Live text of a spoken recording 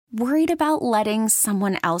Worried about letting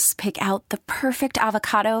someone else pick out the perfect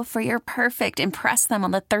avocado for your perfect impress them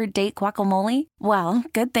on the third date guacamole? Well,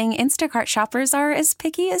 good thing Instacart shoppers are as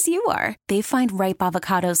picky as you are. They find ripe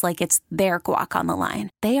avocados like it's their guac on the line.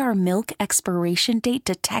 They are milk expiration date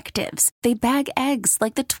detectives. They bag eggs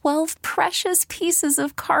like the 12 precious pieces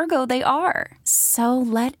of cargo they are. So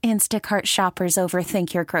let Instacart shoppers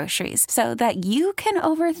overthink your groceries so that you can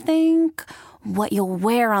overthink what you'll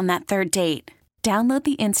wear on that third date. Download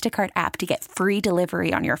the Instacart app to get free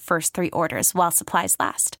delivery on your first 3 orders while supplies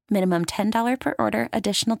last. Minimum $10 per order.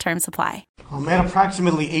 Additional terms apply. At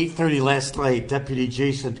approximately 8:30 last night, Deputy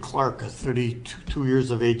Jason Clark, a 32 years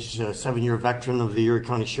of age, 7-year veteran of the Erie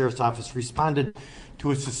County Sheriff's Office, responded to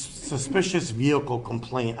a suspicious vehicle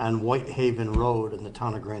complaint on Whitehaven Road in the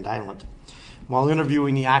town of Grand Island. While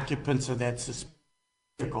interviewing the occupants of that suspicious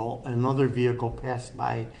vehicle, another vehicle passed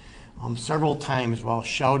by several times while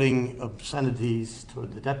shouting obscenities to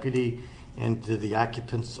the deputy and to the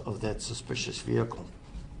occupants of that suspicious vehicle.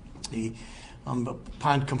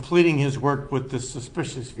 Upon completing his work with the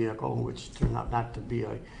suspicious vehicle, which turned out not to be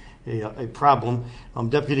a problem,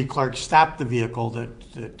 Deputy Clark stopped the vehicle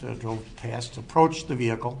that drove past, approached the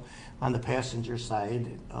vehicle on the passenger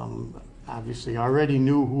side. Obviously, already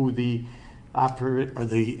knew who the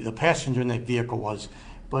passenger in that vehicle was,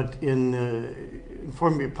 but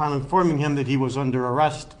upon informing him that he was under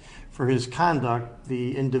arrest for his conduct,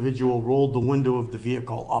 the individual rolled the window of the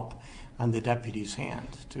vehicle up on the deputy's hand.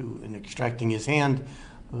 In extracting his hand,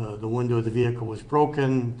 the window of the vehicle was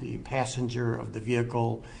broken. The passenger of the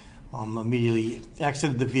vehicle immediately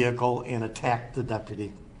exited the vehicle and attacked the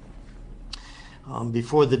deputy.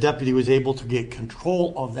 Before the deputy was able to get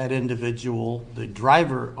control of that individual, the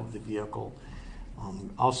driver of the vehicle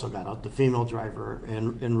also got out, the female driver,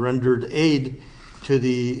 and rendered aid to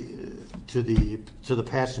the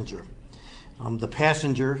passenger. The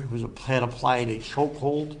passenger had applied a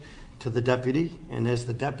chokehold to the deputy, and as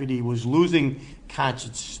the deputy was losing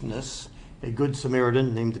consciousness, a good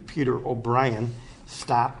Samaritan named Peter O'Brien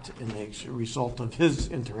stopped, and as a result of his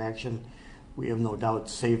interaction, we have no doubt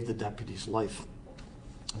saved the deputy's life.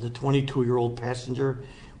 The 22-year-old passenger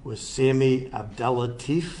was Sami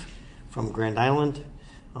Abdelatif from Grand Island.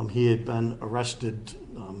 He had been arrested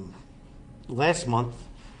last month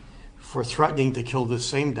for threatening to kill the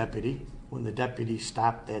same deputy when the deputy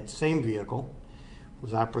stopped that same vehicle. It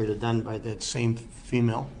was operated then by that same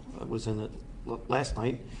female that was in it last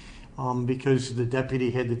night, because the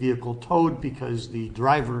deputy had the vehicle towed because the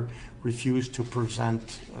driver refused to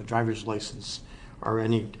present a driver's license or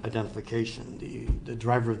any identification. The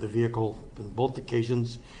driver of the vehicle on both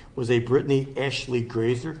occasions was a Brittany Ashley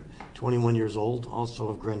Grazer, 21 years old, also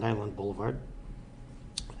of Grand Island Boulevard.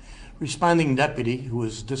 Responding deputy, who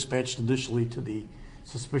was dispatched initially to the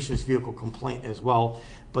suspicious vehicle complaint as well,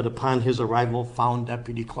 but upon his arrival found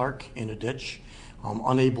Deputy Clark in a ditch,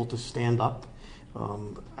 unable to stand up,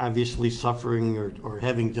 obviously suffering or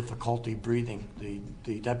having difficulty breathing.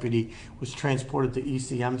 The deputy was transported to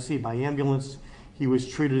ECMC by ambulance. He was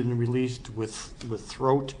treated and released with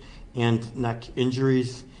throat and neck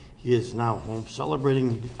injuries. He is now home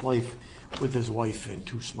celebrating life with his wife and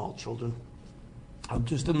 2 small children.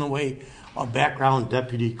 Just in the way of background,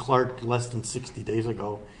 Deputy Clark, less than 60 days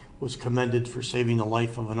ago, was commended for saving the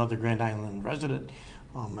life of another Grand Island resident,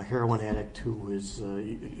 a heroin addict who would,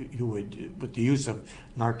 with the use of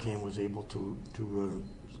Narcan, was able to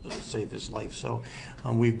save his life. So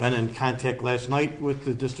we've been in contact last night with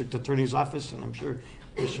the district attorney's office, and I'm sure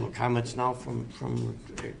additional comments now from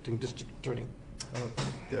acting district attorney.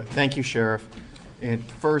 Thank you, Sheriff. And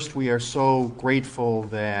first, we are so grateful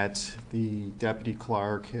that the Deputy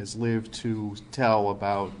Clark has lived to tell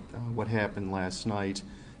about what happened last night.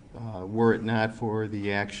 Were it not for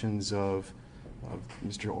the actions of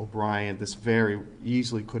Mr. O'Brien, this very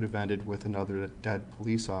easily could have ended with another dead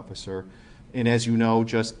police officer. And as you know,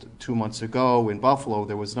 just 2 months ago in Buffalo,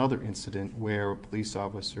 there was another incident where a police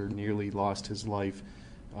officer nearly lost his life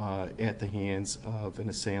at the hands of an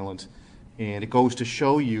assailant. And it goes to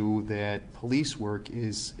show you that police work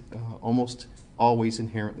is almost always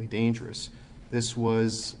inherently dangerous. This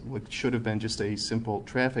was what should have been just a simple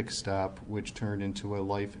traffic stop, which turned into a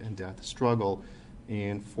life and death struggle.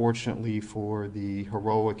 And fortunately for the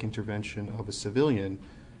heroic intervention of a civilian,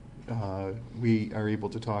 we are able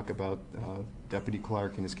to talk about Deputy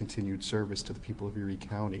Clark and his continued service to the people of Erie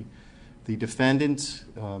County. The defendant,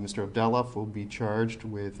 Mr. Abdelatif, will be charged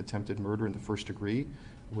with attempted murder in the first degree,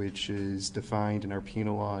 which is defined in our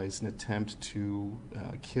penal law as an attempt to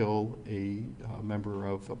kill a member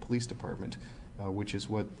of a police department, which is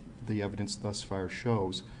what the evidence thus far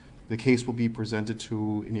shows. The case will be presented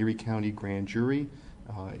to an Erie County grand jury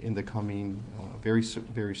in the coming, very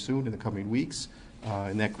soon, in the coming weeks.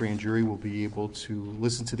 And that grand jury will be able to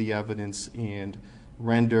listen to the evidence and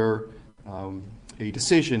render a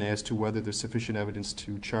decision as to whether there's sufficient evidence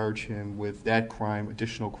to charge him with that crime,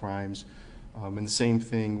 additional crimes. And the same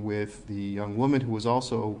thing with the young woman who was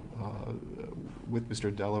also with Mr.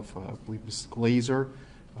 Adela, I believe Ms. Glazer.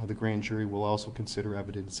 The grand jury will also consider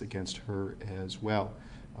evidence against her as well.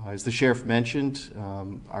 As the sheriff mentioned,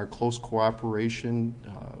 our close cooperation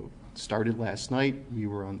started last night. We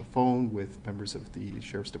were on the phone with members of the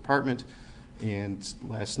sheriff's department, and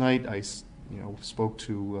last night I spoke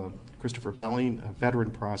to Christopher Belling, a veteran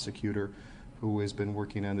prosecutor who has been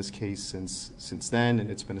working on this case since then, and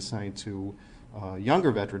it's been assigned to a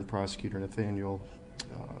younger veteran prosecutor, Nathaniel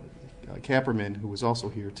Kapperman, who was also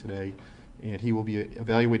here today, and he will be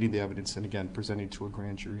evaluating the evidence and again presenting to a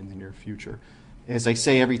grand jury in the near future. As I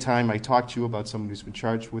say every time I talk to you about someone who's been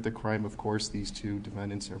charged with a crime, of course, these two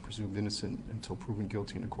defendants are presumed innocent until proven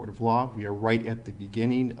guilty in a court of law. We are right at the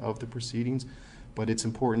beginning of the proceedings, but it's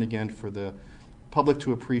important, again, for the public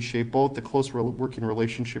to appreciate both the close working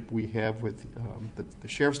relationship we have with the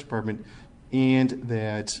Sheriff's Department and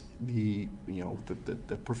that the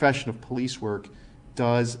profession of police work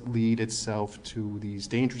does lead itself to these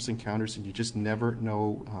dangerous encounters, and you just never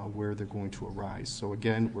know where they're going to arise. So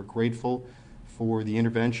again, we're grateful for the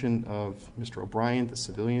intervention of Mr. O'Brien, the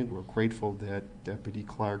civilian. We're grateful that Deputy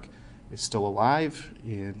Clark is still alive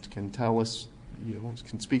and can tell us,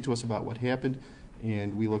 can speak to us about what happened,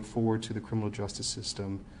 and we look forward to the criminal justice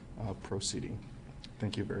system proceeding.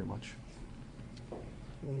 Thank you very much.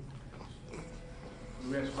 We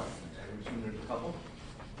ask questions. There's a couple.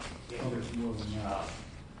 Yeah, there's more than that.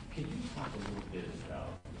 Can you talk a little bit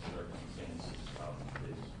about the circumstances of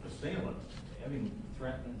this assailant having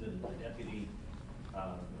threatened the deputy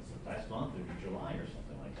last month or July or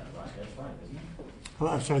something like that, right? That's right, isn't it?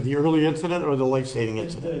 I'm sorry, the early incident or the life-saving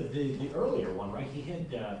incident? The earlier one, right? He had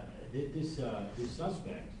this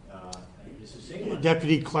suspect, this assailant.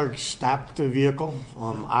 Deputy Clark stopped the vehicle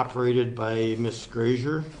operated by Miss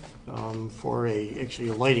Grazier for actually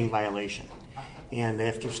a lighting violation. And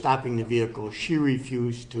after stopping the vehicle, she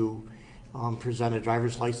refused to present a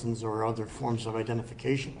driver's license or other forms of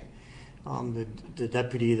identification. The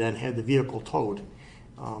deputy then had the vehicle towed.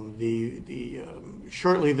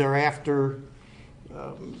 Shortly thereafter,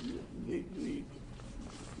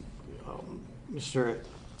 Mr.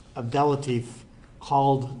 Abdelatif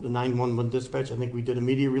called the 911 dispatch. I think we did a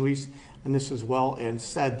media release on this as well, and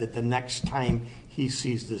said that the next time he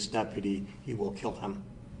sees this deputy, he will kill him.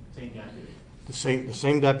 Same deputy. The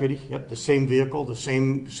same deputy, yep, the same vehicle, the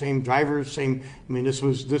same driver, same. I mean, this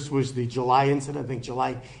was the July incident. I think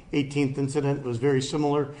July 18th incident was very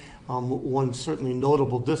similar. One certainly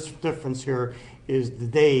notable difference here is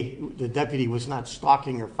the deputy was not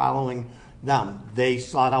stalking or following them. They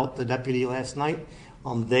sought out the deputy last night.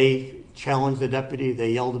 They challenged the deputy.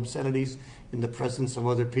 They yelled obscenities in the presence of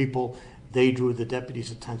other people. They drew the deputy's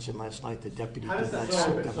attention last night. The deputy did not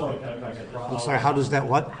seek them. I'm sorry, how does that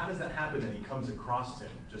what? How does that happen that he comes across him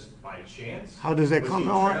just by chance? How does that come?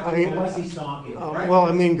 No, I mean, Was he stalking? well,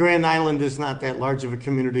 I mean, Grand Island is not that large of a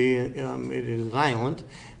community. It is an island.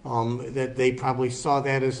 That they probably saw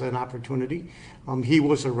that as an opportunity. He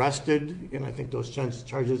was arrested, and I think those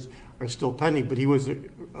charges are still pending, but he was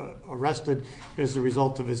arrested as a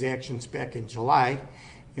result of his actions back in July.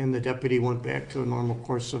 And the deputy went back to a normal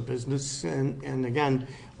course of business. And again,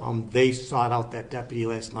 they sought out that deputy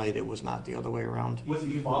last night. It was not the other way around. Was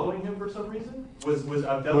he following him for some reason? Was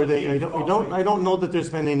I don't know that there's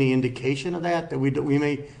been any indication of that. That we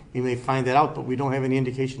may find that out, but we don't have any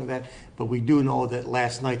indication of that. But we do know that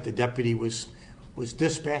last night the deputy was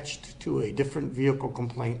dispatched to a different vehicle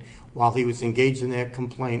complaint while he was engaged in that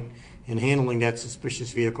complaint and handling that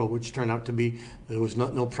suspicious vehicle, which turned out to be there was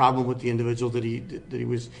no problem with the individual that he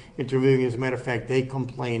was interviewing. As a matter of fact, they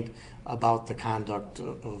complained about the conduct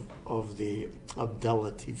of the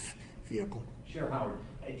Abdelatif vehicle. Sheriff Howard,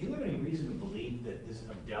 do you have any reason to believe that this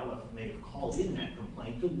Abdela may have called in that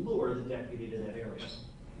complaint to lure the deputy to that area?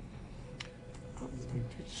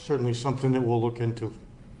 It's certainly something that we'll look into.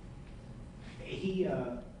 He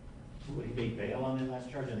made bail on that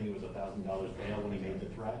last charge. I think it was $1,000 bail when he made the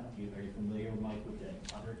threat. Are you familiar, Mike, with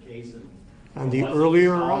that other case? On the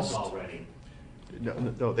earlier arrest? Already?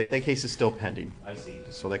 No, that case is still pending. I see.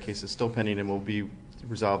 So that case is still pending and will be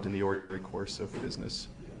resolved in the ordinary course of business.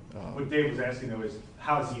 What Dave was asking, though, is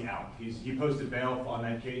how is he out? He posted bail on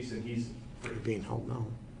that case, and he's Being held now.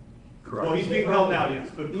 Correct. Well, he's being held now, yes,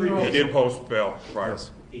 but He previously. did post bail prior.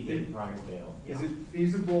 Yes. He did prior bail. Is it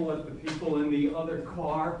feasible that the people in the other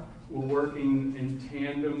car were working in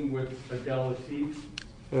tandem with Abdelatif?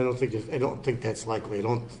 I don't think that's likely.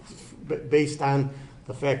 Based on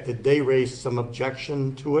the fact that they raised some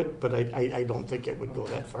objection to it, but I don't think it would go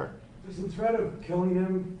that far. Does the threat of killing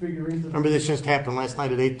him figure into? Remember, this just happened last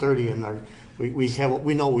night at 8:30, and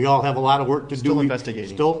we know we all have a lot of work to do. Still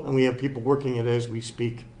investigating. And we have people working it as we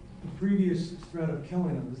speak. The previous threat of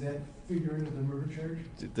killing him, does that figure into the murder charge?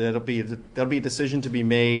 That'll be a decision to be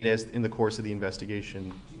made as in the course of the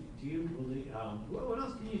investigation. Do you believe, what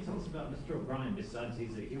else can you tell us about Mr. O'Brien besides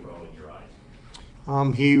he's a hero in your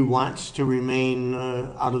eyes? He wants to remain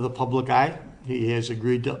out of the public eye. He has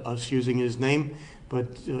agreed to us using his name,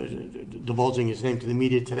 but divulging his name to the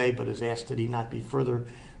media today, but has asked that he not be further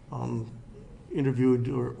interviewed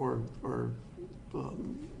or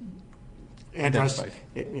addressed.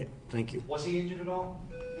 Yeah, thank you. Was he injured at all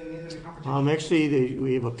in the confrontation? Actually,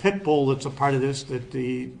 we have a pit bull that's a part of this, that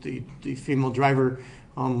the female driver,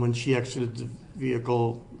 when she exited the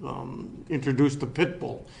vehicle, introduced the pit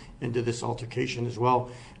bull into this altercation as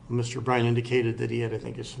well. Mr. O'Brien indicated that he had, I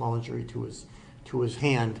think, a small injury to his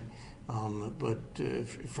hand, but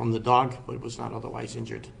from the dog, but was not otherwise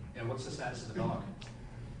injured. And what's the status of the dog?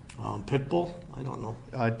 Pit bull? I don't know.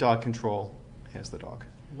 Dog control has the dog.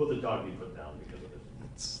 Will the dog be put down because of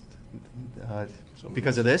this?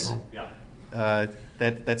 Because of this? Yeah.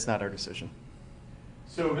 That's not our decision.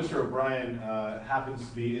 So Mr. O'Brien happens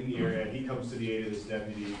to be in the area. He comes to the aid of this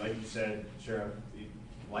deputy. Like you said, Sheriff, he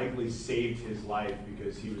likely saved his life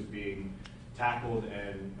because he was being tackled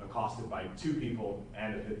and accosted by two people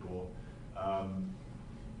and a pit bull.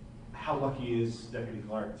 How lucky is Deputy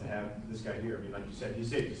Clark to have this guy here? I mean, like you said, he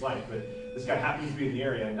saved his life, but this guy happens to be in the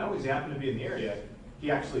area. And not only does he happen to be in the area, he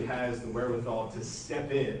actually has the wherewithal to step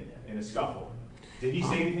in a scuffle. Did he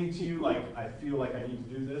say anything to you like, I feel like I need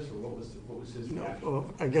to do this, or what was his reaction?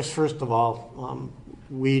 Well, I guess first of all,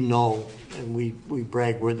 we know and we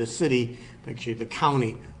brag we're the city, actually the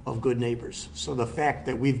county of good neighbors. So the fact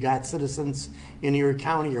that we've got citizens in Erie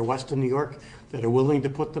County or Western New York that are willing to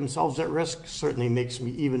put themselves at risk certainly makes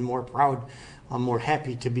me even more proud. I'm more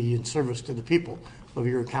happy to be in service to the people of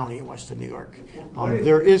Erie County and Western New York.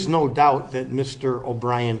 There is no doubt that Mr.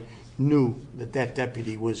 O'Brien knew that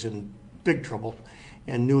deputy was in big trouble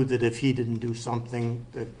and knew that if he didn't do something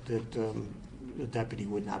that the deputy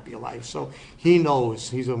would not be alive. So he knows,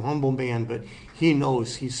 he's a humble man, but he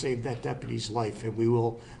knows he saved that deputy's life, and we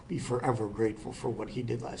will be forever grateful for what he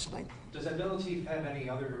did last night. Does that Villa Chief have any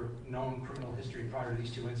other known criminal history prior to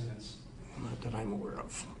these two incidents? Not that I'm aware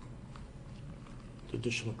of.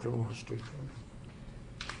 Additional criminal history.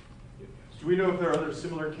 Do we know if there are other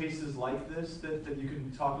similar cases like this that you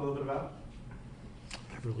can talk a little bit about?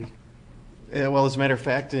 Beverly. Well, as a matter of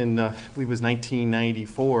fact, in I believe it was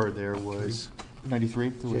 1994, there was 93.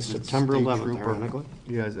 There was a September state 11th, trooper. ironically.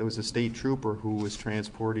 Yeah, there was a state trooper who was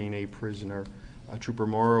transporting a prisoner. Trooper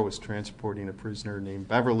Morrow was transporting a prisoner named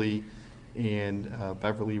Beverly, and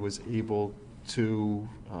Beverly was able to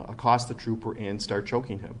accost the trooper and start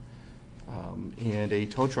choking him. And a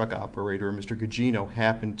tow truck operator, Mr. Gugino,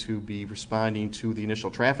 happened to be responding to the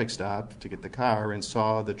initial traffic stop to get the car and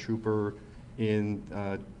saw the trooper in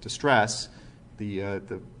distress.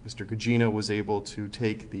 Mr. Gugino was able to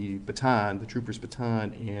take the baton, the trooper's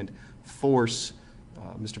baton, and force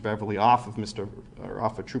Mr. Beverly off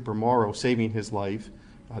of Trooper Morrow, saving his life.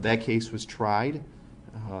 That case was tried,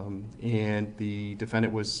 and the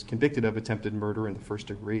defendant was convicted of attempted murder in the first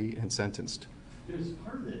degree and sentenced. There's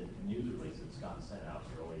part of the news release that Scott sent out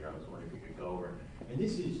earlier. I was wondering if you could go over. And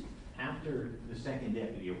this is after the second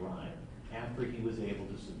deputy arrived, after he was able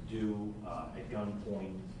to subdue at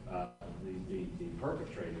gunpoint the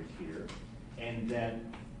perpetrators here, and that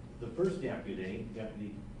the first deputy,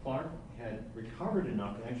 Deputy Clark, had recovered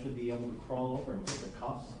enough to actually be able to crawl over and put the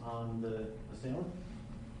cuffs on the assailant?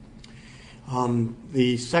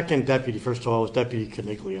 The second deputy, first of all, was Deputy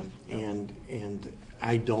Caniglia, and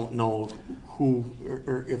I don't know who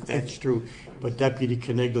or if that's true, but Deputy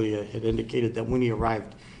Caniglia had indicated that when he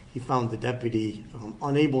arrived, he found the deputy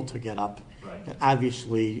unable to get up. Right. And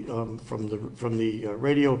obviously, from the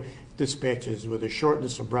radio dispatches, with a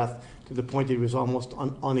shortness of breath to the point that he was almost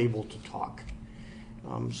unable to talk.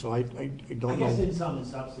 So I don't know. I guess in some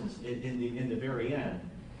substance, in the very end,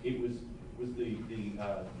 it was the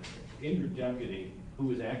injured deputy who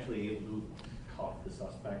was actually able to cuff the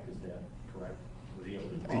suspect. Is that correct? Was he able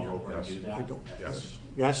to crawl over and do that? Yes.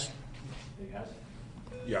 Yes? Yes.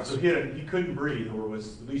 Yes. So he couldn't breathe, or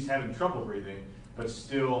was at least having trouble breathing, but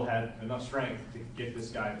still had enough strength to get this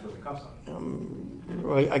guy to put the cuffs on.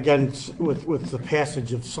 Again, with the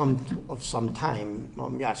passage of some time,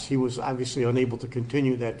 yes, he was obviously unable to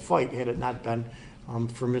continue that fight had it not been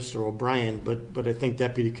for Mr. O'Brien, but I think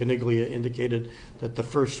Deputy Caniglia indicated that the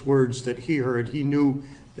first words that he heard, he knew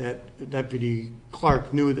that Deputy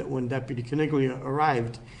Clark knew that when Deputy Caniglia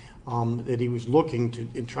arrived, that he was looking to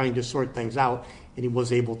and trying to sort things out, and he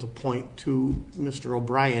was able to point to Mr.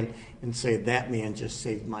 O'Brien and say, that man just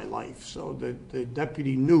saved my life. So the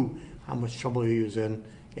deputy knew how much trouble he was in,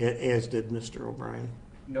 as did Mr. O'Brien.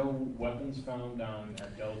 No weapons found on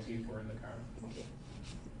Abdel Latif or in the car?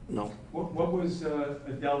 No. What was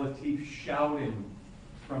Abdel Latif shouting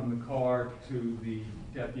from the car to the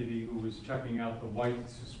deputy who was checking out the white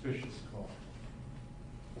suspicious car?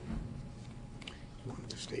 One of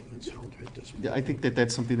the statements held right this Yeah, I think that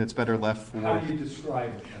that's something that's better left for How do you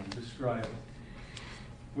describe it then? Describe it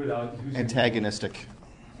without using... antagonistic.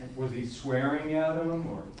 Was he swearing at him,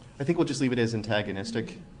 or? I think we'll just leave it as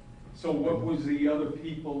antagonistic. So what was the other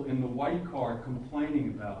people in the white car complaining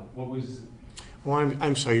about? What was... Well,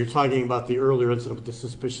 I'm sorry, you're talking about the earlier incident with the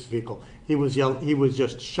suspicious vehicle. He was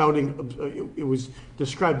just shouting, it was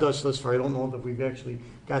described to us thus far. I don't know that we've actually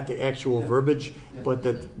got the actual verbiage, but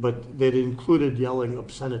that included yelling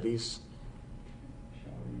obscenities.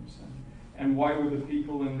 And why were the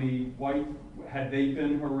people in the white, had they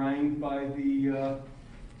been harangued by the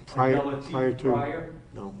prior?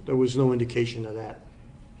 No, there was no indication of that.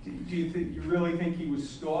 Do you really think he was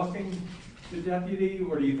stalking the deputy,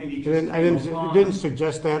 or do you think he just... I didn't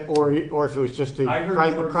suggest that, or if it was just a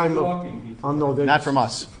crime of... No, Not from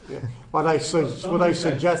us. Yeah. What I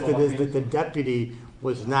suggested is that the deputy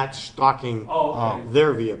was not stalking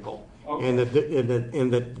their vehicle. Okay. And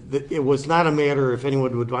that it was not a matter, if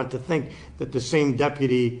anyone would want to think, that the same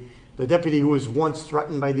deputy, the deputy who was once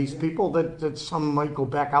threatened by these people, that some might go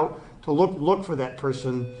back out to look for that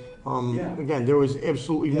person. Again, there was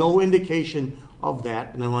absolutely no indication of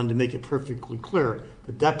that, and I wanted to make it perfectly clear.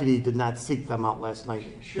 The deputy did not seek them out last night.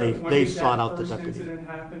 Sure. They sought out the deputy. When did that first incident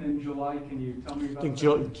happen in July? Can you tell me about I think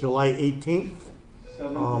that? July 18th.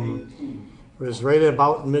 7th, 18th. It was right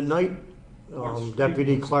about midnight.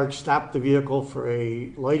 Deputy Clark stopped the vehicle for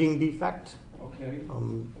a lighting defect. Okay.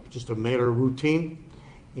 Just a matter of routine.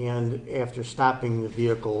 And after stopping the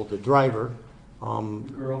vehicle, the driver,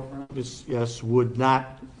 Girlfriend? would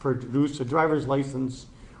not produce a driver's license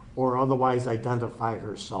or otherwise identify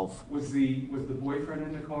herself. Was the boyfriend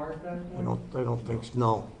in the car at that point? I don't think so,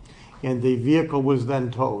 no. And the vehicle was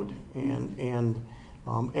then towed. And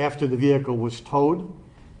after the vehicle was towed,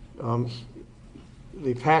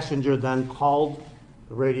 the passenger then called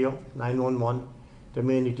the radio, 911,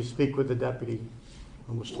 demanding to speak with the deputy.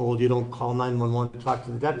 And was told, you don't call 911 to talk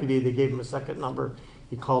to the deputy. They gave him a second number.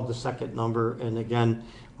 He called the second number, and again,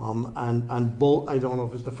 on both, I don't know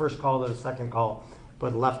if it's the first call or the second call,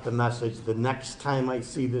 but left the message, the next time I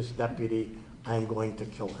see this deputy, I'm going to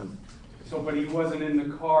kill him. So, but he wasn't in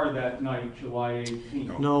the car that night, July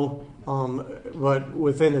 18th? No, but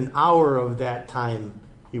within an hour of that time,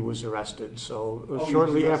 he was arrested. So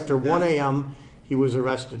shortly after 1 a.m., he was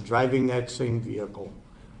arrested driving that same vehicle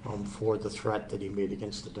for the threat that he made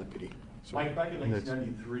against the deputy. Mike, back in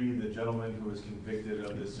 1993, the gentleman who was convicted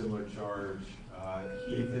of this similar charge,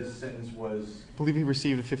 his sentence was... I believe he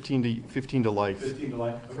received 15 to life. 15 to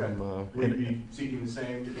life? Okay. From, Would he be seeking the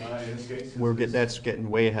same in this case? That's getting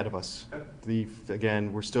way ahead of us.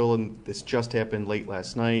 Again, we're still in, this just happened late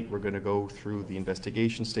last night. We're going to go through the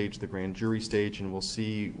investigation stage, the grand jury stage, and we'll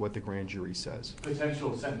see what the grand jury says.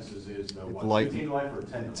 Potential sentences is Life, 15 to life or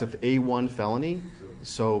 10 to life? It's an A1 felony,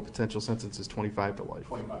 so potential sentence is 25 to life.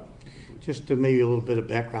 25. Just to maybe a little bit of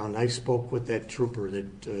background, I spoke with that trooper,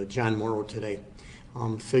 that John Morrow, today,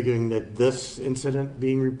 figuring that this incident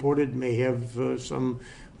being reported may have some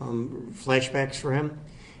flashbacks for him.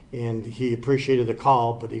 And he appreciated the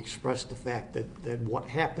call, but he expressed the fact that what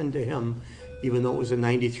happened to him, even though it was in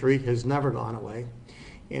 '93, has never gone away.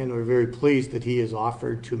 And we're very pleased that he has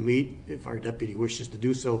offered to meet, if our deputy wishes to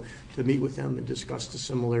do so, to meet with him and discuss the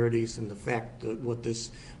similarities and the fact that what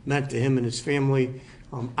this meant to him and his family,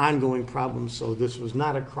 ongoing problems. So this was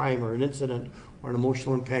not a crime or an incident or an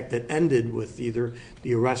emotional impact that ended with either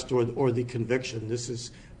the arrest or the conviction. This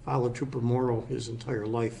has followed Trooper Morrow his entire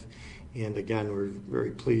life. And again, we're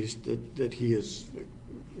very pleased that he has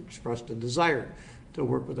expressed a desire to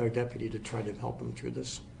work with our deputy to try to help him through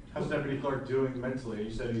this. How's Deputy Clark doing mentally?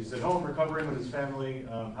 You said he's at home recovering with his family.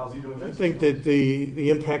 How's he doing mentally? I think that the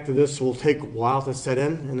impact of this will take a while to set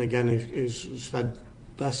in. And again, is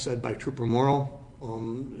best said by Trooper Morrow.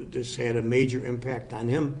 This had a major impact on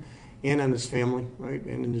him and on his family, right,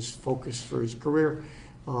 and in his focus for his career.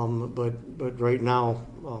 But right now,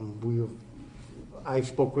 I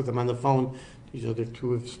spoke with him on the phone. These other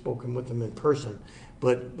two have spoken with him in person.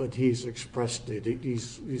 but he's expressed it.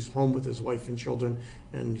 He's home with his wife and children,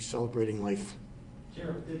 and he's celebrating life.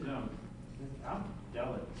 Sheriff, did Abdel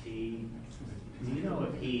Latif, do you know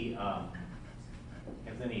if he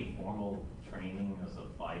has any formal training as a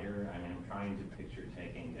fighter? I mean, I'm trying to picture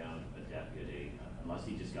taking down a deputy, unless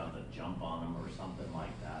he just got the jump on him or something like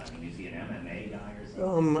that. I mean, is he an MMA guy or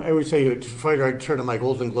something? I would say a fighter. I'd turn to my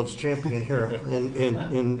Golden Gloves champion here,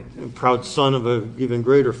 and proud son of an even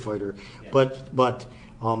greater fighter. Yeah. But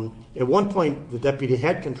at one point, the deputy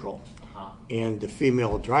had control, and the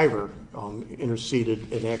female driver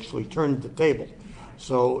interceded and actually turned the table.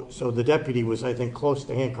 So the deputy was, I think, close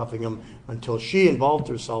to handcuffing him until she involved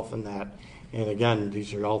herself in that. And again,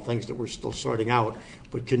 these are all things that we're still sorting out,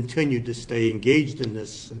 but continued to stay engaged in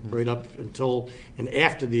this right up until and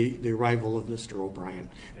after the arrival of Mr. O'Brien.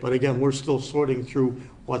 But again, we're still sorting through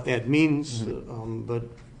what that means. But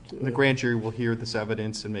The grand jury will hear this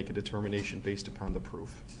evidence and make a determination based upon the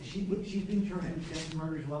proof. She's been charged with attempted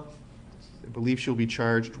murder as well? I believe she'll be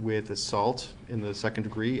charged with assault in the second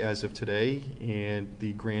degree as of today, and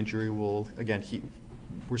the grand jury will, again,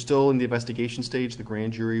 we're still in the investigation stage. The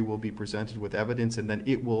grand jury will be presented with evidence, and then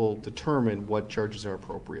it will determine what charges are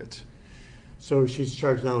appropriate. So she's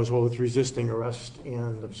charged now as well with resisting arrest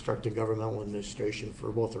and obstructing governmental administration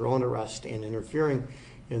for both her own arrest and interfering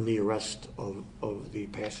in the arrest of the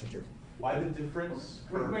passenger. Why the difference?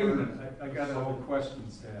 Wait a minute, I got other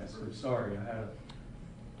questions to ask her. Sorry, I had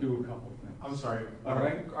to do a couple things. I'm sorry. All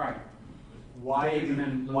right? All right. Why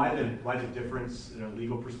the difference in a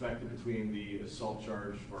legal perspective between the assault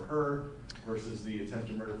charge for her versus the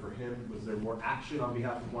attempted murder for him? Was there more action on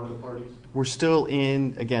behalf of one of the parties? We're still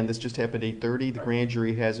in, again, this just happened 8:30. The grand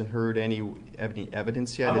jury hasn't heard any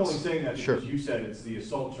evidence yet. I'm only saying that because Sure. you said it's the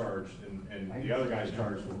assault charge and the other guy's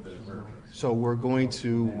charged with the murder. So we're going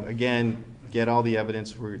to, again, get all the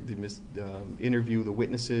evidence, interview the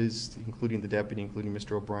witnesses, including the deputy, including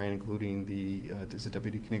Mr. O'Brien, including is it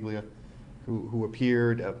Deputy Caniglia, who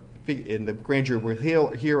appeared, and the grand jury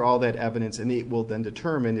will hear all that evidence, and it will then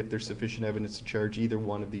determine if there's sufficient evidence to charge either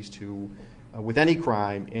one of these two with any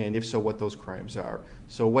crime, and if so, what those crimes are.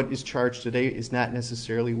 So what is charged today is not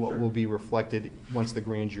necessarily what will be reflected once the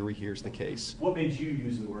grand jury hears the case. What made you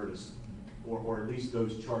use the word, or at least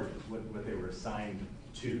those charges, what they were assigned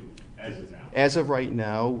to as of now? As of right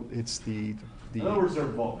now, it's the In other words, their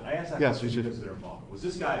involvement. I asked that Yes, question because of their involvement. Was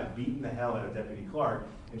this guy beating the hell out of Deputy Clark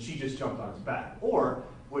and she just jumped on his back? Or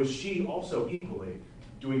was she also equally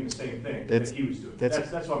doing the same thing that he was doing? That's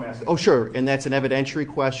what I'm asking. Oh, sure, and that's an evidentiary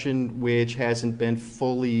question which hasn't been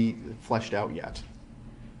fully fleshed out yet.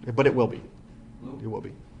 But it will be. It will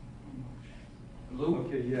be. Lou?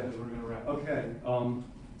 Okay, yeah. We're going to wrap. Okay,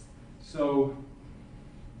 so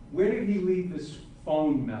where did he leave this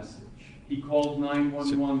phone message? He called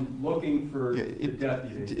 911 looking for the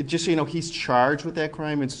deputy. Just so you know, he's charged with that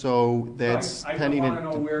crime, and so that's pending in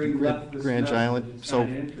Grand Island. So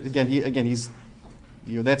again, he's,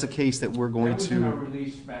 that's a case that we're going to. That was in our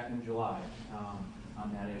release back in July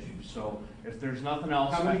on that issue. So if there's nothing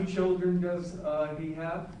else. How many children does he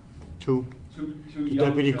have? Two. Two young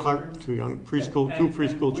Deputy children? Clark, two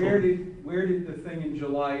preschool children. Where did the thing in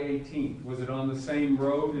July 18th? Was it on the same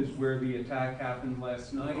road as where the attack happened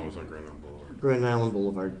last night? It was on Grand Island Boulevard. Grand Island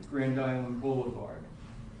Boulevard. Grand Island Boulevard.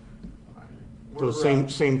 So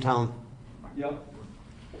same town. Yep.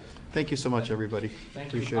 Thank you so much, everybody.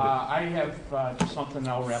 Appreciate it. I have just something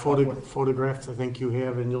I'll wrap up with. Photographs I think you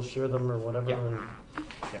have, and you'll share them or whatever. Yeah. And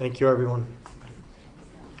thank you, everyone.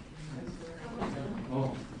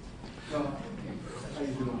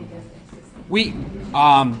 We,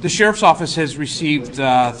 the Sheriff's Office has received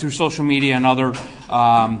through social media and other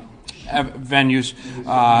venues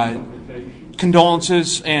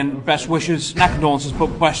condolences and best wishes, not condolences, but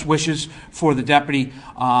best wishes for the deputy.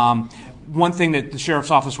 One thing that the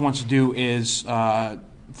Sheriff's Office wants to do is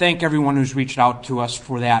thank everyone who's reached out to us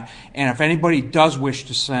for that. And if anybody does wish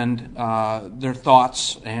to send their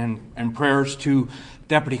thoughts and prayers to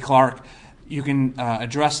Deputy Clark, you can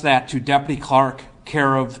address that to Deputy Clark,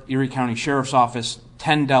 care of Erie County Sheriff's Office,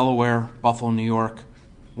 10 Delaware, Buffalo, New York,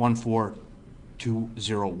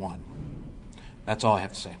 14201. That's all I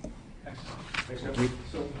have to say. Thank you.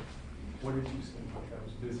 So, what did you say? I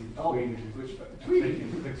was busy taking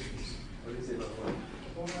pictures. What did you say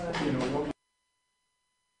about what?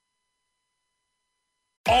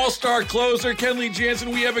 All-star closer Kenley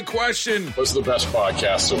Jansen, we have a question. What's the best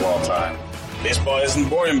podcast of all time? Baseball isn't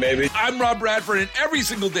boring, baby. I'm Rob Bradford, and every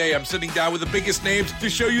single day I'm sitting down with the biggest names to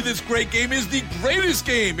show you this great game is the greatest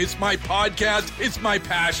game. It's my podcast. It's my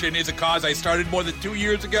passion. It's a cause I started more than 2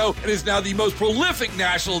 years ago and is now the most prolific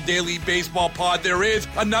national daily baseball pod there is.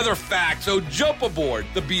 Another fact. So jump aboard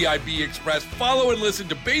the BIB Express. Follow and listen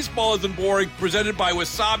to Baseball Isn't Boring, presented by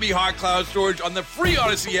Wasabi Hot Cloud Storage on the free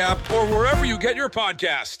Odyssey app or wherever you get your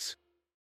podcasts.